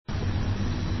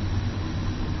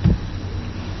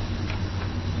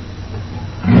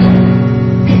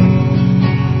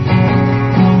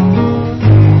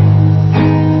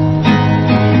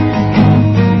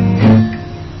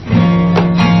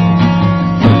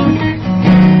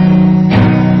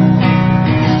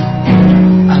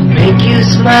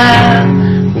smile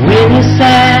when you're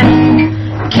sad,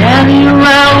 carry you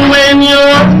around when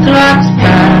your throat's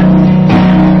bad.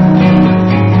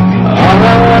 All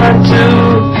I wanna do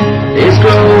is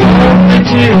grow up with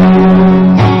you.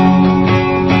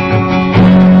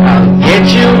 I'll get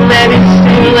you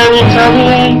medicine when your tongue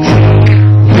aches,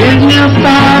 build you a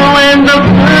fire when the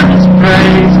birds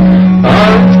praise.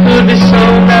 Oh, it could be so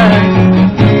nice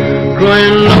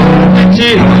growing up with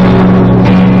you.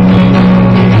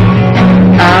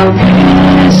 I'll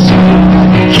miss you,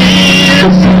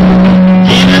 kiss you,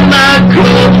 give you my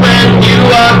cold when you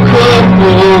are cold.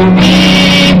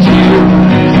 Need you,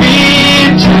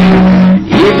 feed you,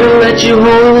 even let you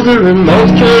hold the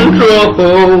remote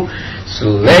control. So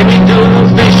let me do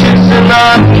dishes in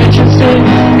our kitchen sink,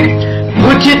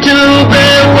 put you to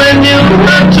bed when you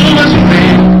have too much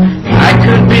pain. I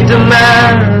could be the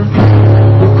man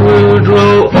who could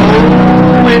grow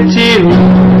old with you.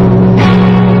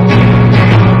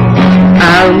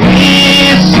 I'll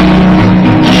miss you,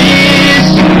 kiss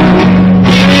you,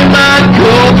 give me my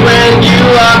cold when you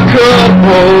are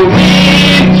cold.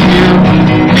 Need you,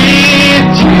 feed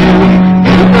you,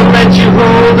 even let you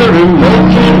hold the remote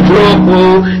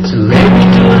control. So let me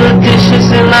do the dishes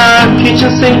in our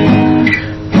kitchen sink,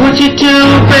 put you to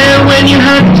bed when you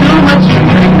had too much to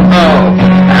drink. Oh,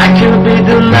 I could be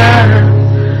the man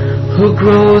who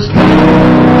grows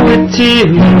old with you.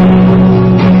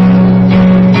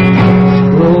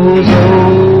 Grows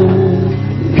old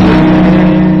with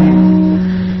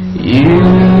you.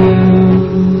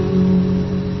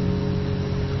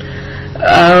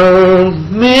 I'll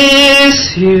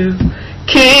miss you,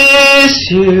 kiss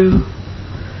you,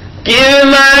 give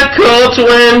my coat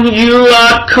when you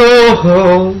are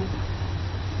cold.